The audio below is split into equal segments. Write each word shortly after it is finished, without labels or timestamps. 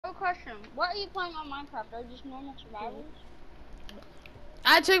question. What are you playing on Minecraft? Are just normal survivals?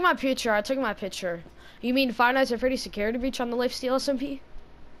 I took my picture. You mean Five Nights at Freddy's security breach on the Lifesteal SMP?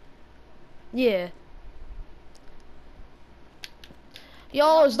 Yeah.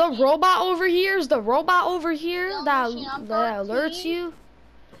 Yo, is the robot over here? Is the robot over here that alerts you?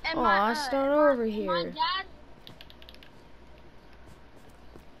 Oh, I start over here.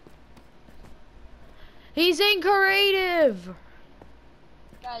 He's in creative.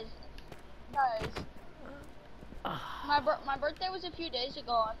 Guys. My birthday was a few days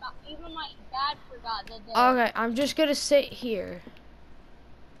ago. Even my dad forgot the day. Okay, I'm just gonna sit here.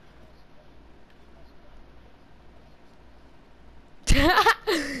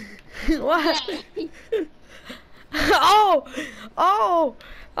 What? Oh!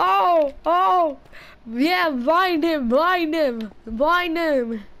 Yeah, blind him!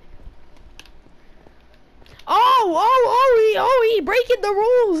 He breaking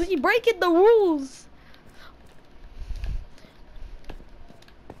the rules!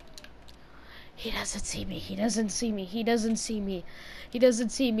 He doesn't see me.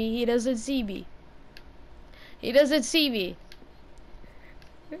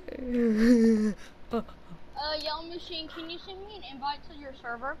 Yellow Machine, can you send me an invite to your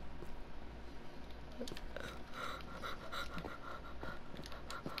server?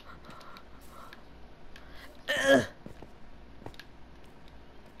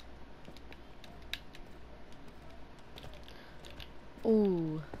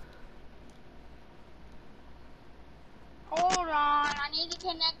 Ooh. Hold on, I need to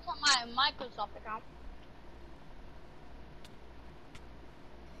connect to my Microsoft account.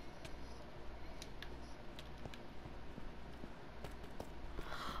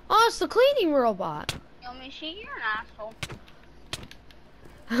 Oh, it's the cleaning robot. Yellow Machine, you're an asshole.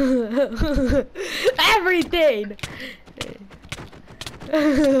 Everything.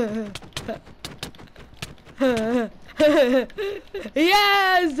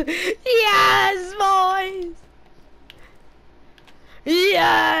 Yes, boys.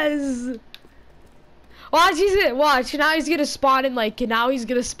 Yes. Watch. Now he's gonna spawn in Monty.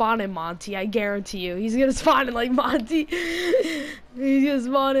 I guarantee you. He's gonna spawn in like Monty. He's gonna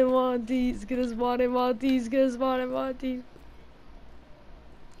spawn in Monty.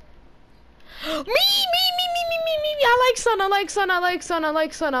 Me. I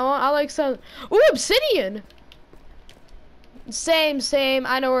like sun. Ooh, obsidian. Same.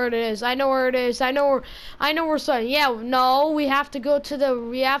 I know where it is. I know where sun. Yeah, no, we have to go to the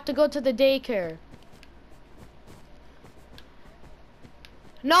daycare.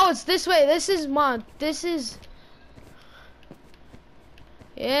 No, it's this way. This is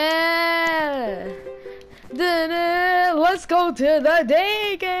yeah. Let's go to the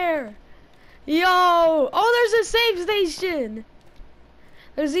daycare. Yo! Oh, there's a save station!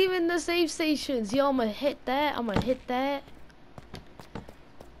 There's even the save stations. Yo, I'm gonna hit that. Alright,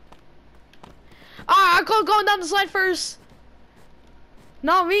 I'm going down the slide first.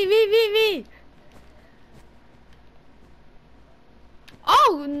 No, me.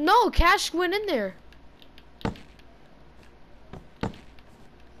 Oh, no, Cash went in there.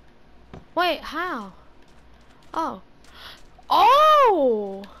 Wait, how? Oh.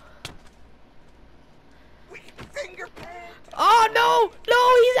 Oh no,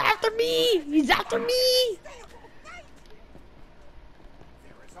 he's after me.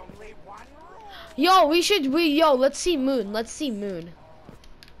 Yo, let's see Moon.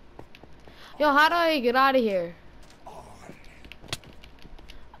 Yo, how do I get out of here?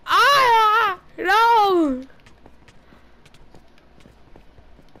 No.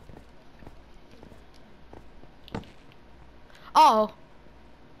 Oh.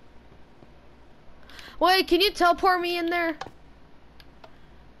 Wait, can you teleport me in there?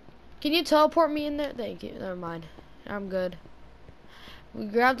 Thank you. Never mind. I'm good. We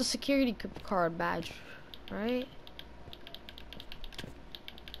grabbed the security card badge, right?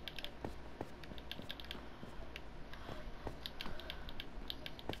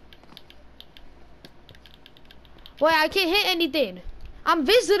 Wait, I can't hit anything. I'm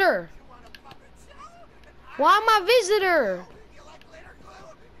visitor. Why am I visitor?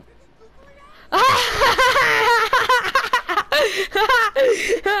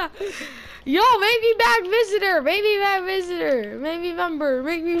 Yo, make me back visitor. Make me member.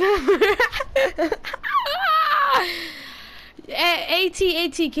 AT,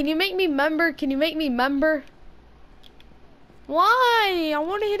 can you make me member? Why? I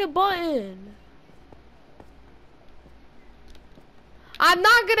want to hit a button. I'm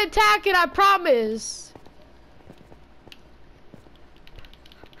not gonna attack it, I promise.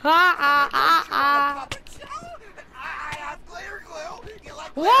 I have glitter glue. You like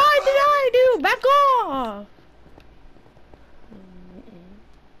What did I do? Back off!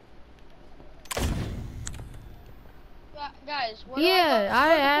 Guys, what Yeah, do I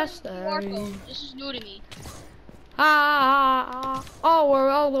put asked in the QR her. code? This is new to me. Oh, we're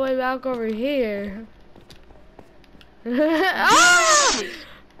all the way back over here. Ah!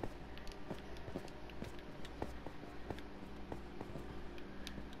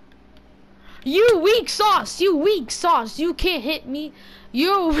 You weak sauce! You weak sauce! You can't hit me!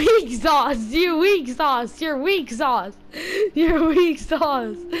 You weak sauce! You weak sauce! You're weak sauce! You're weak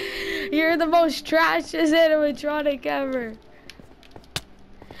sauce! You're the most trashiest animatronic ever!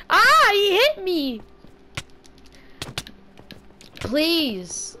 Ah! He hit me!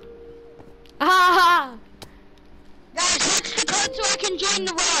 Please! Ah! Guys, what's the code so I can join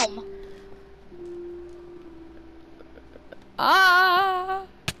the realm? Ah!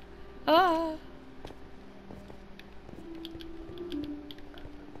 Ah!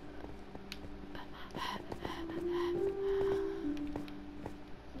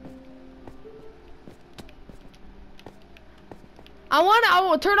 I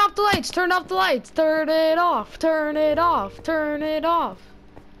want turn off the lights, turn off the lights, turn it off, turn it off, turn it off.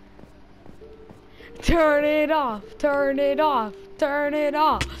 Turn it off, turn it off, turn it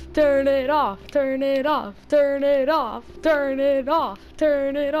off, turn it off, turn it off, turn it off, turn it off,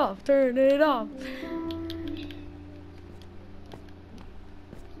 turn it off, turn it off.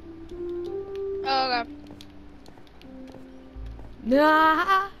 Oh, okay.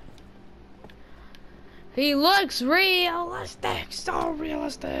 Nah. He looks realistic, so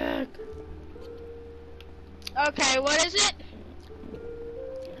realistic. Okay, what is it?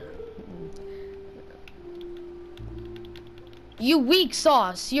 You weak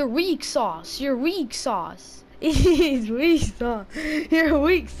sauce, you're weak sauce, you're weak sauce. He's weak sauce. You're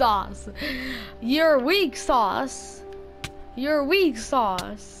weak sauce. You're weak sauce. You're weak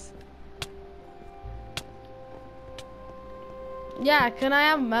sauce. Yeah, can I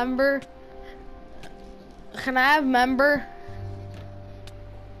have member? Can I have member?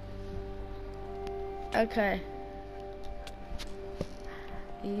 Okay.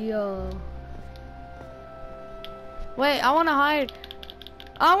 Yo. Wait, I wanna hide.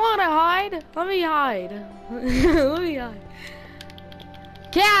 I wanna hide. Let me hide. Let me hide.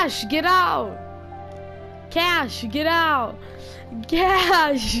 Cash, get out. Cash, get out.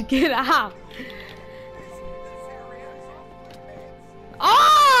 Cash, get out.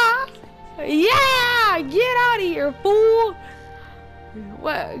 Ah! Yeah! Get out of here, fool!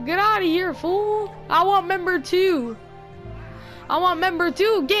 What? Get out of here, fool! I want member 2. I want member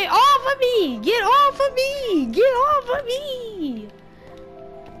 2. Get off of me! Get off of me! Get off of me!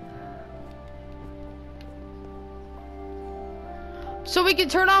 So we can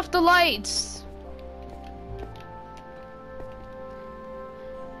turn off the lights.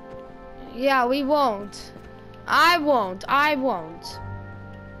 Yeah, we won't. I won't. I won't.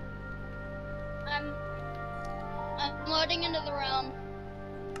 I'm loading into the realm.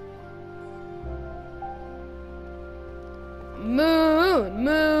 Moon,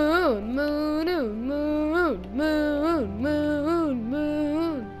 moon, moon, moon, moon, moon, moon,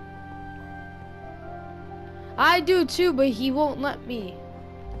 moon. I do too, but he won't let me.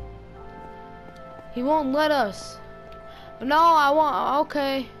 He won't let us. No, I want,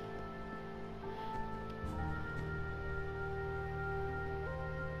 okay.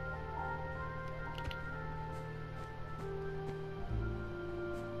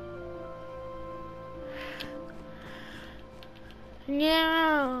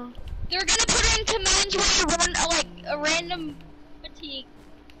 Yeah. They're gonna put in commands where you run like a random fatigue.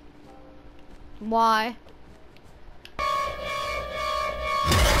 Why?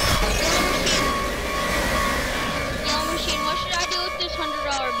 Yellow machine, what should I do with this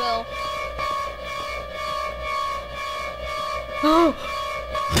 $100 bill? Oh!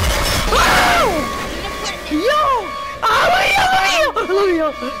 Yo!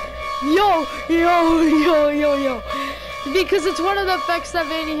 Yo! Because it's one of the effects that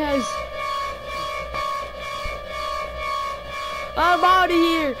Vanny has. I'm out of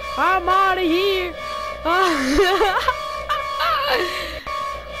here. I'm out of here.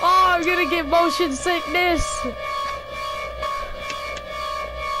 Oh, I'm gonna get motion sickness.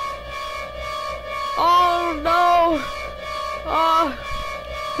 Oh no. Oh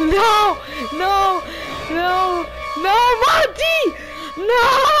no, no, no, no, Monty!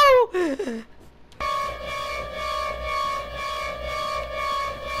 No!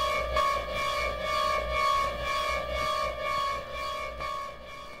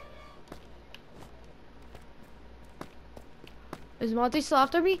 Is Monty still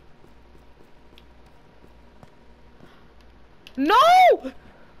after me? No!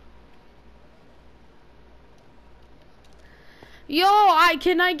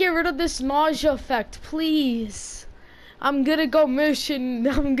 Can I get rid of this nausea effect, please? I'm gonna go motion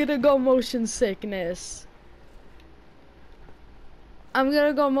sickness. I'm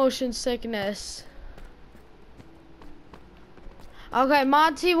gonna go motion sickness. Okay,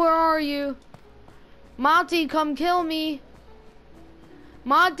 Monty, where are you? Monty, come kill me.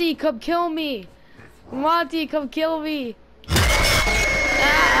 Monty, come kill me. Monty, come kill me.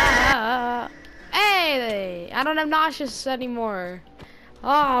 Hey, I don't have nauseous anymore. Oh,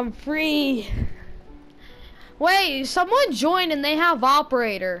 I'm free. Wait, someone joined and they have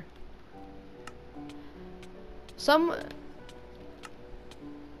operator.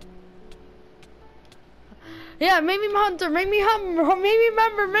 Yeah, make me hunter, make me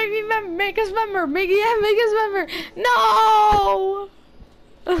member, make us member, make us member. No!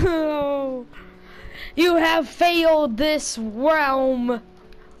 You have failed this realm.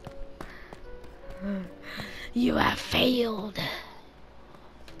 You have failed.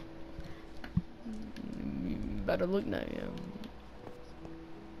 Better look now, yeah.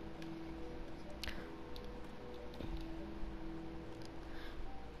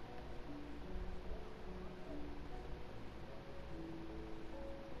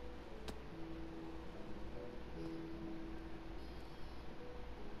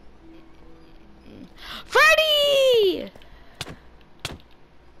 Freddy!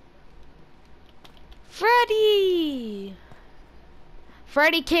 Freddy!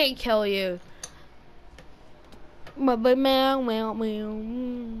 Freddy can't kill you.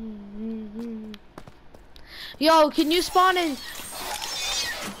 Yo, can you spawn in?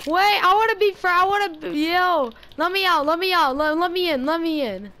 Wait, I wanna be yo, let me out, let me in. Let me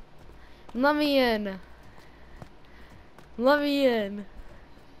in. Let me in. Let me in.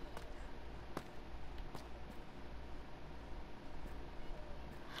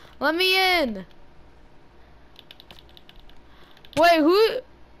 Let me in. Wait, who?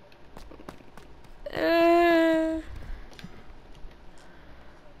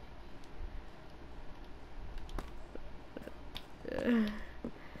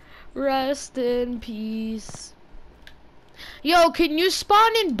 Rest in peace. Yo, can you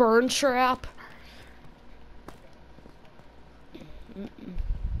spawn in Burn Trap?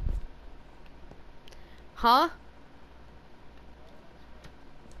 Huh?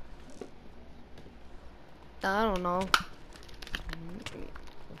 I don't know.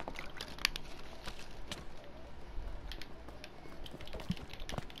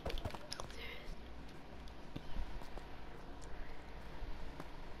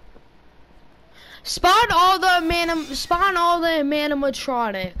 Spawn all the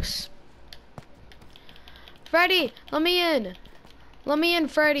animatronics. Freddy, let me in. Let me in,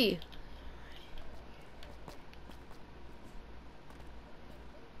 Freddy.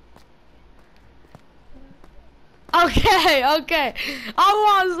 Okay.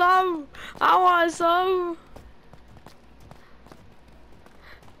 I want some.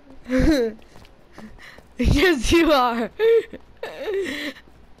 Yes, you are.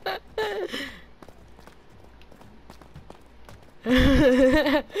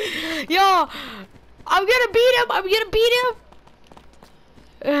 Yo, I'm gonna beat him. I'm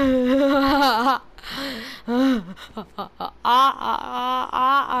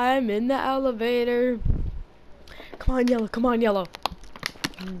in the elevator. Come on, yellow.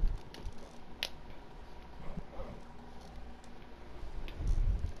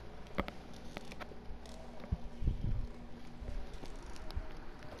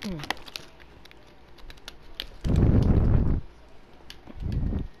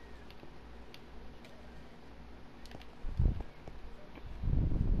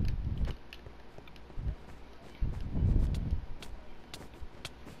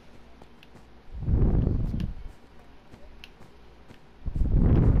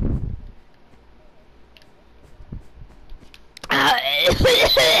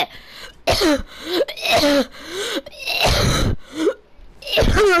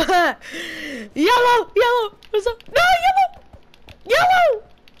 Yellow, what's up? No, yellow.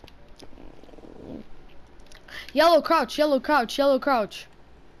 Yellow, crouch.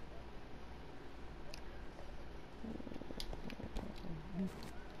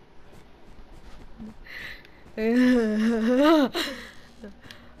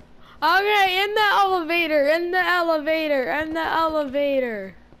 Okay, in the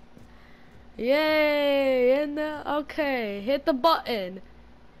elevator. Yay, okay, hit the button.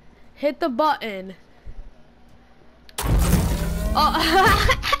 Oh.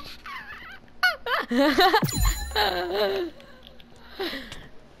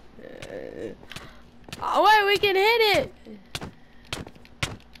 Oh, wait, we can hit it.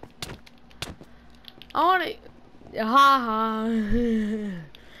 I want to. Ha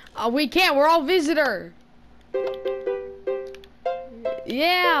ha. We can't. We're all visitor.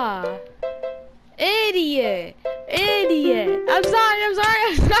 Yeah. Idiot. Idiot. I'm sorry. I'm sorry.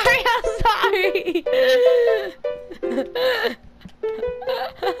 I'm sorry. I'm sorry.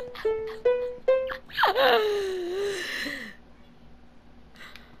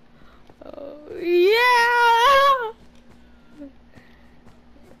 Oh, yeah.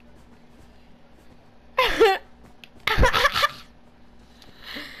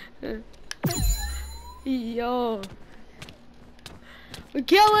 Yo.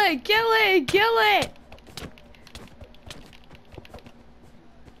 Kill it! Kill it! Kill it!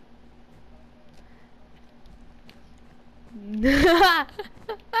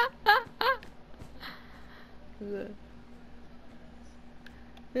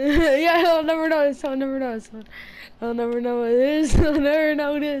 Yeah, I'll never know this. I'll never know this one. I'll never know what it is. I'll never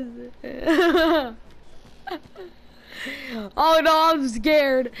know this. Oh no, I'm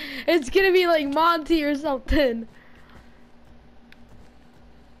scared. It's gonna be like Monty or something.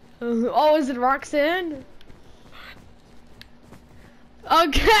 Oh, is it Roxanne?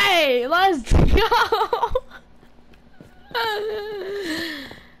 Okay, let's go.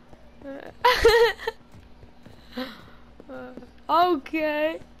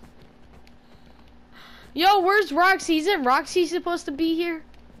 Okay. Yo, where's Roxy? Isn't Roxy supposed to be here?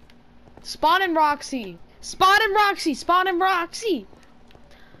 Spawn and Roxy. Spawn and Roxy. Spawn and Roxy.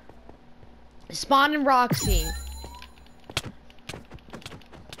 Spawn and Roxy.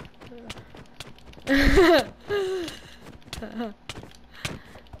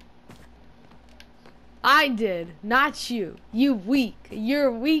 I did, not you. You weak. You're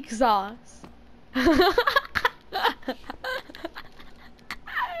weak sauce.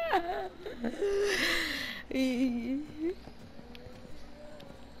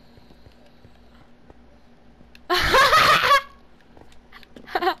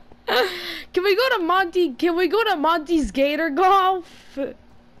 Can we go to Monty? Can we go to Monty's Gator Golf?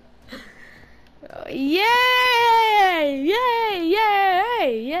 Yay! Yay!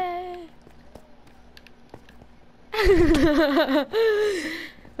 Yay! Yay!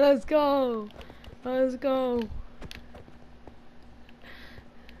 Let's go. Let's go.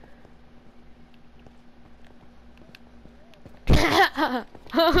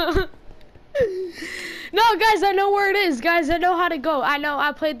 No, guys, I know where it is. Guys, I know how to go. I know.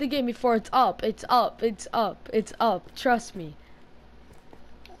 I played the game before. It's up. It's up. It's up. It's up. Trust me.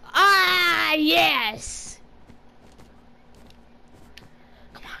 Ah, yes.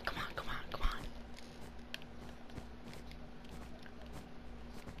 Come on, come on, come on, come on.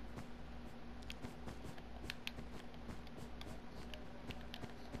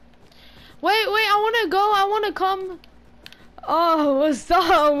 Wait, wait, I want to go. I want to come. Oh, what's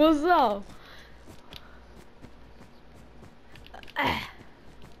up? What's up?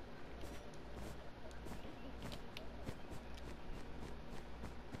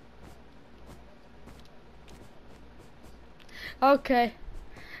 Okay.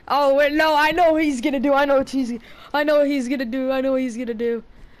 Oh wait, no, I know what he's gonna do. I know what he's gonna do. I know what he's gonna do.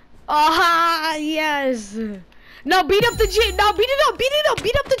 Ah, yes. No, beat up the G. No, beat it up. Beat it up.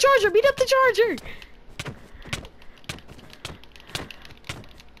 Beat up the charger. Beat up the charger.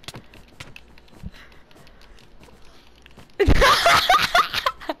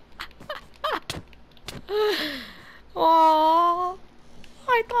 Oh,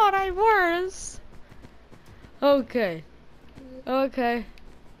 I thought I was. Okay. Okay.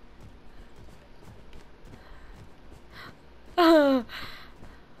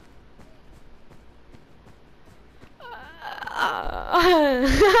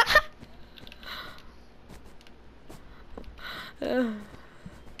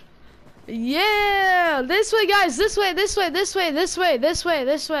 Yeah, this way, guys. This way. This way. This way. This way. This way.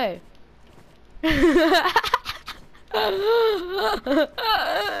 This way.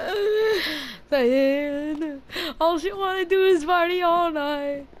 Diane, all she wanna do is party all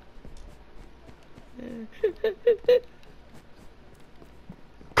night.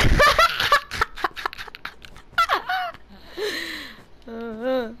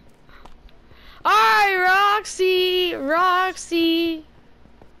 Alright, Roxy, Roxy.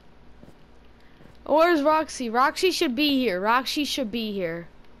 Where's Roxy? Roxy should be here. Roxy should be here.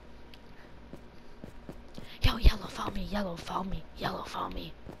 Yo, yellow, follow me. Yellow, follow me. Yellow, follow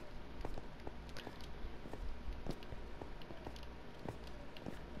me.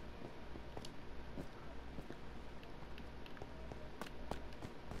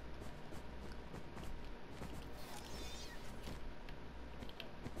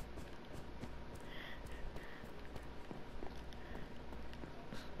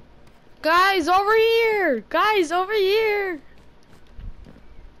 Guys, over here! Guys, over here!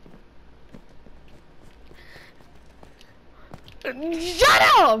 Shut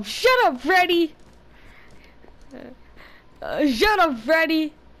up! Shut up, Freddy! Shut up,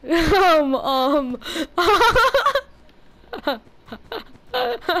 Freddy! I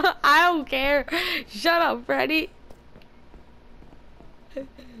don't care. Shut up, Freddy.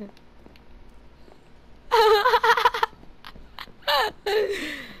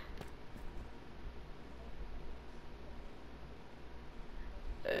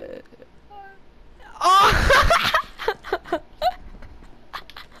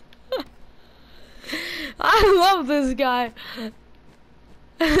 I love this guy.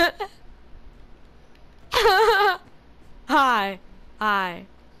 Hi. Hi.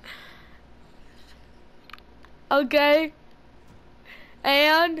 Okay.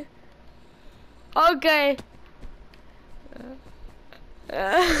 And okay.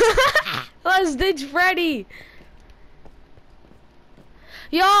 Let's ditch Freddy.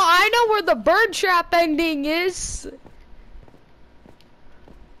 Yo, I know where the bird trap ending is.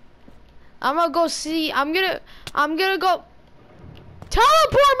 I'm gonna go see. I'm gonna go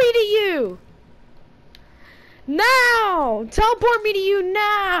teleport me to you. Now! Teleport me to you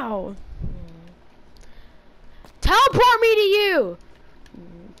now! Teleport me to you!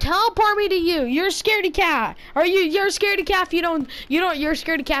 Teleport me to you! You're a scaredy cat! You're a scaredy cat if you're a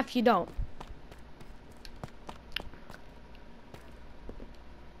scaredy cat if you don't.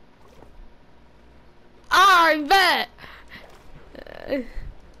 I bet!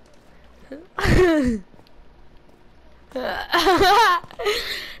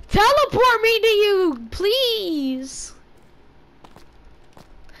 Teleport me to you, please.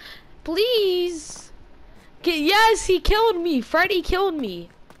 Please. Yes, he killed me. Freddy killed me.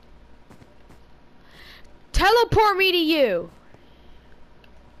 Teleport me to you.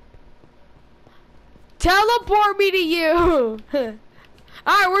 Teleport me to you. Alright,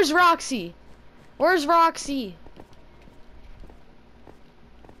 where's Roxy? Where's Roxy?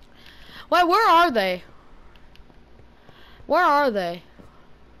 Wait, where are they? Where are they?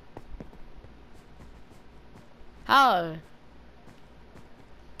 How?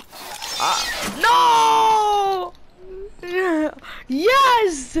 No!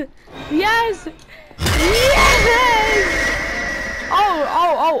 Yes! Yes! Yes!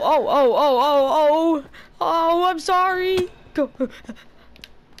 Oh, I'm sorry. Go.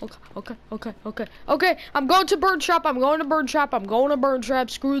 Okay. I'm going to bird trap. I'm going to bird trap.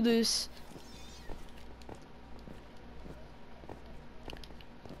 Screw this.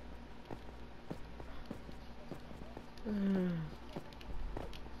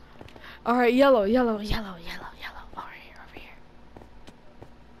 All right, yellow. Over here.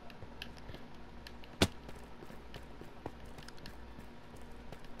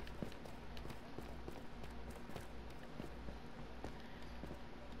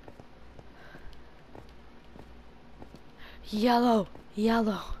 Yellow.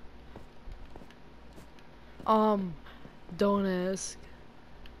 Don't ask.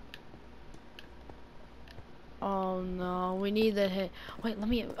 Oh no, we need to hit. Wait, let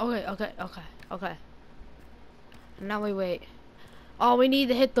me. Okay. Now we wait. Oh, we need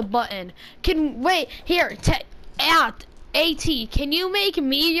to hit the button. Wait here? AT, can you make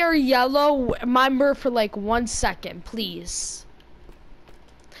me your yellow member for like 1 second, please?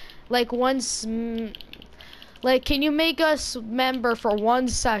 Like once. Like, can you make us member for 1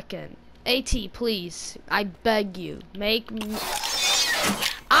 second? AT, please. I beg you. Make me.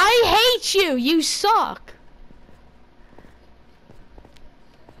 I hate you. You suck.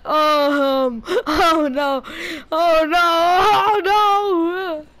 Oh no.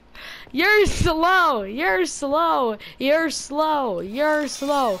 You're slow. You're slow. You're too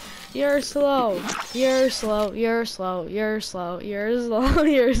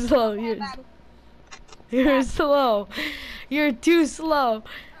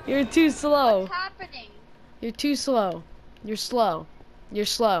slow. What's happening? You're too slow. You're slow.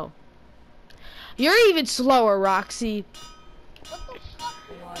 You're even slower, Roxy. What the fuck?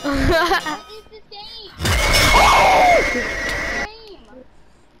 What is this game?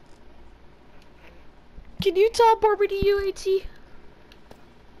 Can you teleport me to you, AT?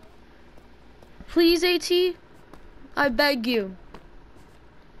 Please, AT? I beg you.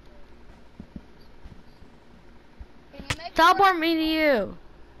 Can you make Teleport me to you.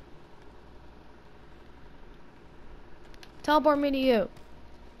 Teleport me to you.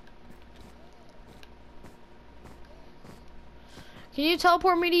 Can you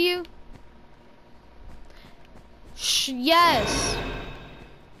teleport me to you? Yes.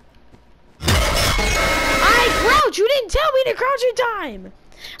 I crouch. You didn't tell me to crouch in time.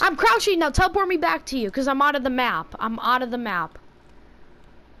 I'm crouching now. Teleport me back to you, because I'm out of the map. I'm out of the map.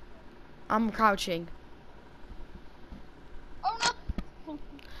 I'm crouching. Oh no!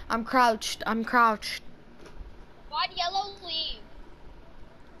 I'm crouched. I'm crouched. Why'd Yellow leave?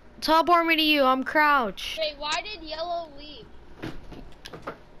 Teleport me to you. I'm crouched. Wait, why did Yellow leave?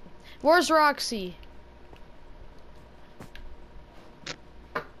 Where's Roxy?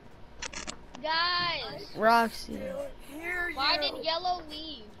 Guys, Roxy. why did Yellow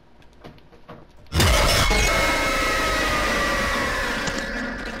leave?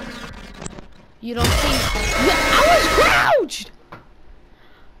 You don't see. Yeah, I was crouched!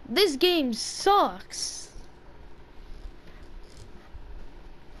 This game sucks.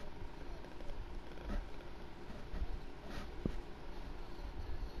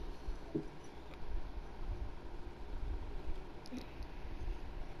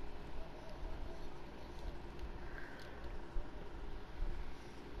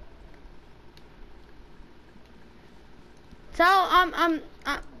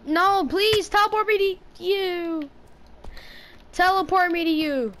 No, please teleport me to you. Teleport me to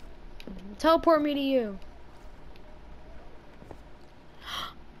you. Teleport me to you.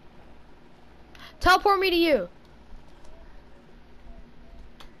 Teleport me to you.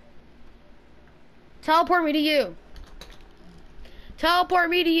 Teleport me to you. Teleport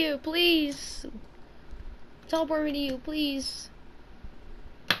me to you, please. Teleport me to you, please.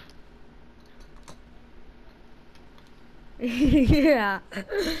 Yeah.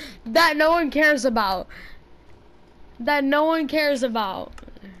 That no one cares about. That no one cares about.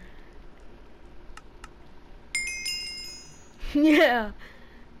 Yeah.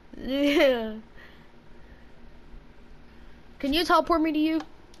 Yeah. Can you teleport me to you?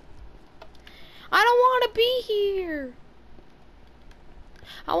 I don't want to be here.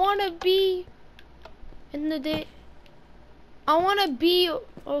 I want to be in the day. I want to be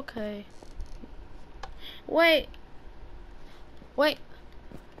okay. Wait. Wait.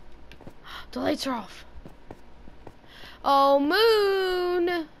 The lights are off. Oh,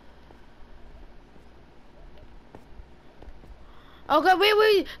 moon. Okay,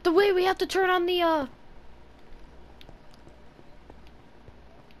 wait. We have to turn on the,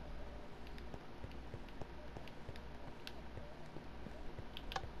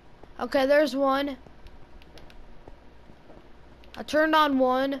 Okay, there's one. I turned on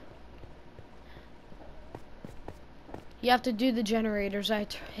one. You have to do the generators. I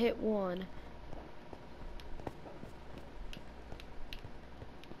hit one.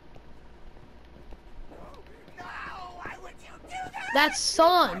 No, why would you do that? That's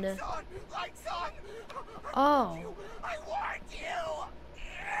sun. Lights on. Oh. I warned you.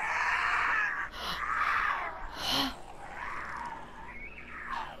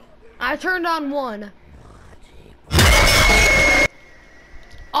 I turned on one.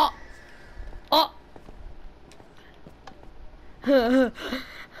 Oh. Oh.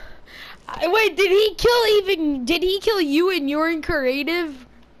 Wait, did he kill you and you're in creative?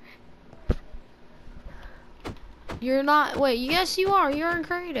 You're not, wait, yes you are, you're in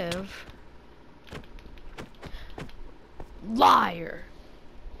creative. Liar.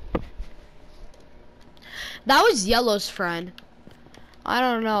 That was Yellow's friend. I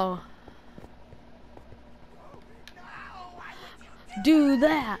don't know. Do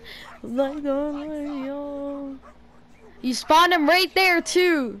that. Like you spawned him right there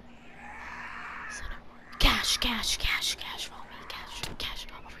too. Cash, follow me, cash,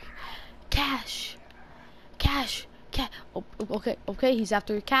 over here. Cash. Oh, okay, he's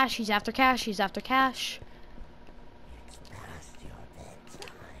after cash,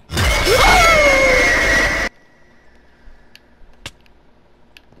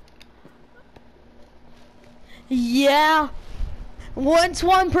 Yeah. Once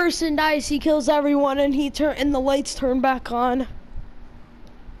one person dies, he kills everyone, and and the lights turn back on.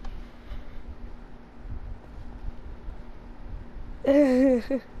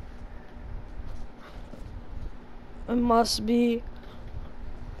 It must be.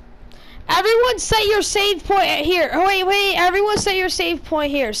 Everyone set your save point here. Oh, wait. Everyone set your save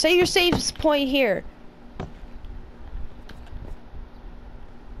point here. Set your save point here.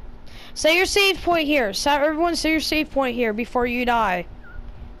 Set your save point here. Everyone set your save point here before you die.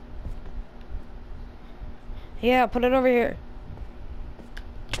 Yeah, put it over here.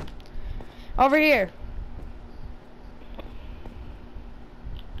 Over here.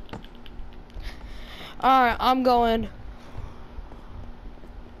 Alright, I'm going.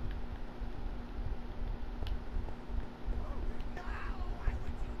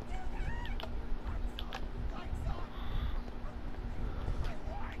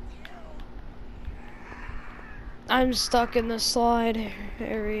 I'm stuck in the slide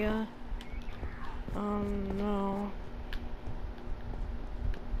area. Oh no.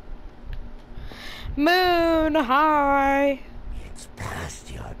 Moon high. It's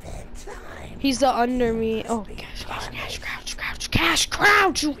past your bedtime. He's the under me. Oh, cash,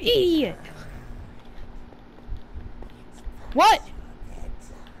 crouch, you idiot. What?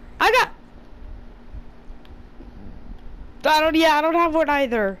 I don't have one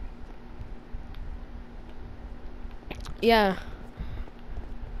either. Yeah.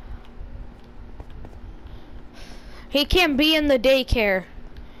 He can't be in the daycare.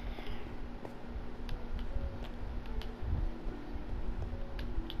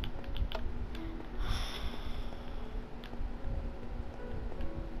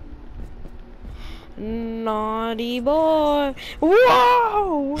 Naughty boy.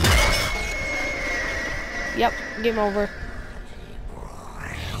 Whoa! Yep, game over.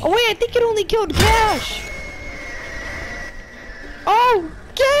 Oh wait, I think it only killed Cash. Oh,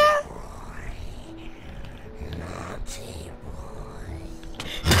 yeah!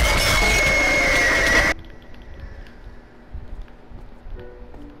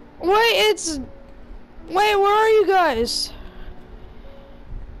 Wait, where are you guys?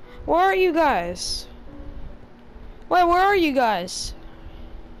 Where are you guys? Wait, where are you guys?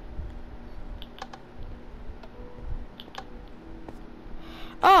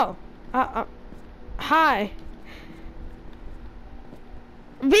 Oh, hi.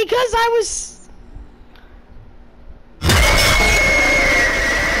 Because I was...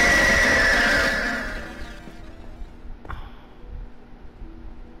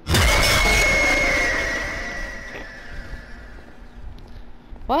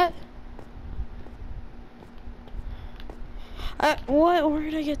 What? What? Where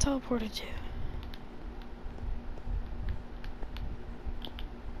did I get teleported to?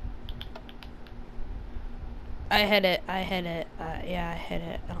 I hit it. Yeah, I hit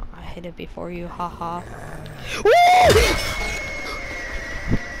it. I hit it before you. Haha.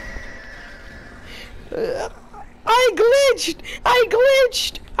 I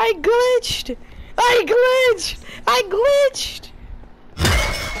glitched.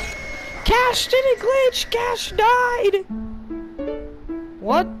 Cash didn't glitch. Cash died.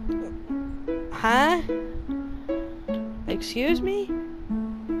 What? Huh? Excuse me?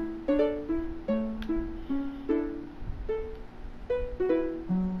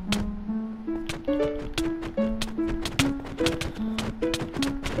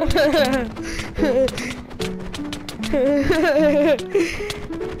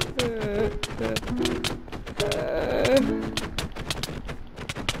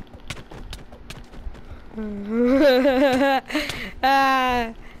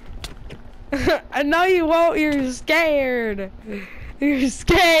 No, you won't. You're scared. You're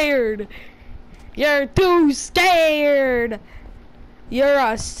scared. You're too scared. You're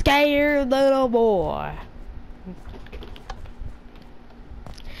a scared little boy.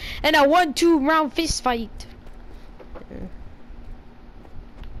 And a 1-2 round fist fight.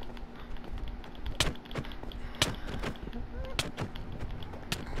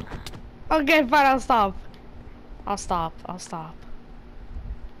 Okay, fine, I'll stop. I'll stop. I'll stop.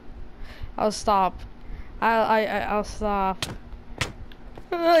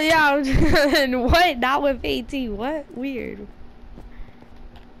 Yeah, what? Not with AT. What? Weird.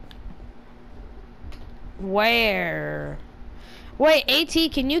 Where? Wait,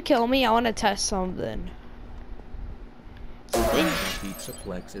 AT, can you kill me? I want to test something.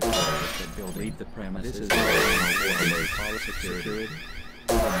 Pizzaplex is to leave the premises. Security.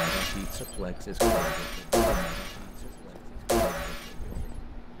 Pizzaplex is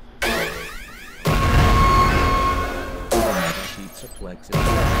Pizzaplex is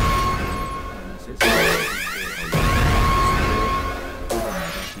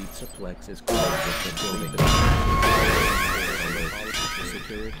Pizzaplex is closed with the building.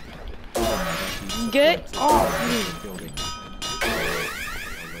 Security. Get off me.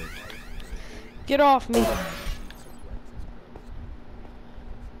 Get off me.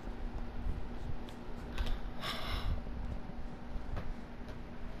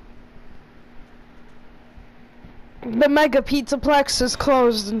 The Mega Pizzaplex is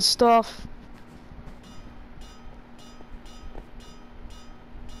closed and stuff.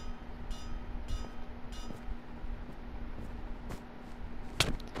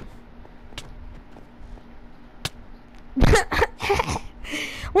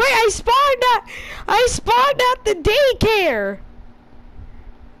 Wait, I spawned at the daycare.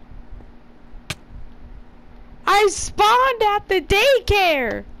 I spawned at the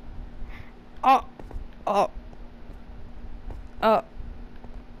daycare.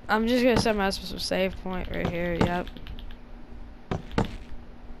 I'm just gonna set my save point right here. Yep.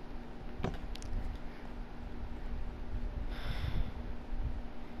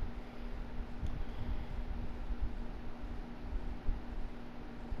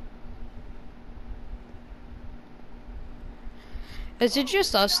 Is it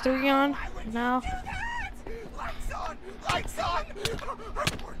just us three on now? Lights on! Lights on! I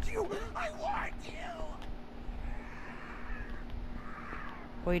warned you! I warned you!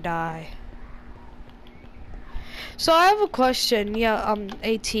 We die. So I have a question. Yeah,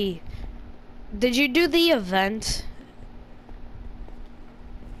 AT. Did you do the event?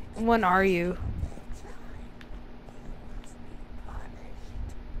 When are you?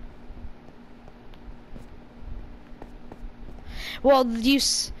 Well,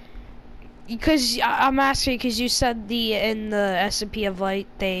 because I'm asking because you said in the S&P event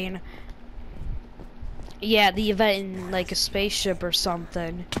thing. Yeah, the event in like a spaceship or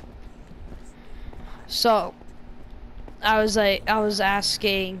something. So I was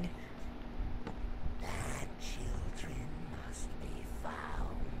asking. Bad children must be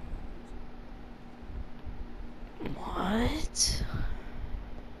found. What?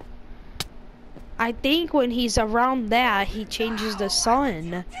 I think when he's around that, he changes the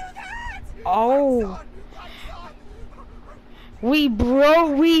sun. Oh. We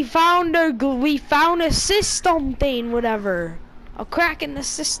found a system thing, whatever. A crack in the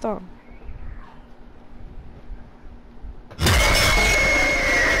system.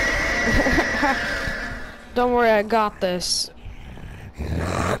 Don't worry, I got this.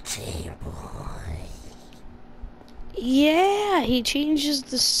 Naughty boy. Yeah, he changes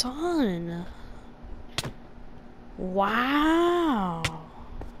the sun. Wow.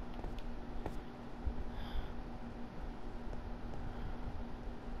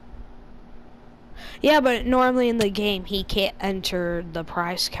 Yeah, but normally in the game he can't enter the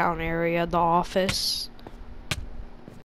price count area, the office.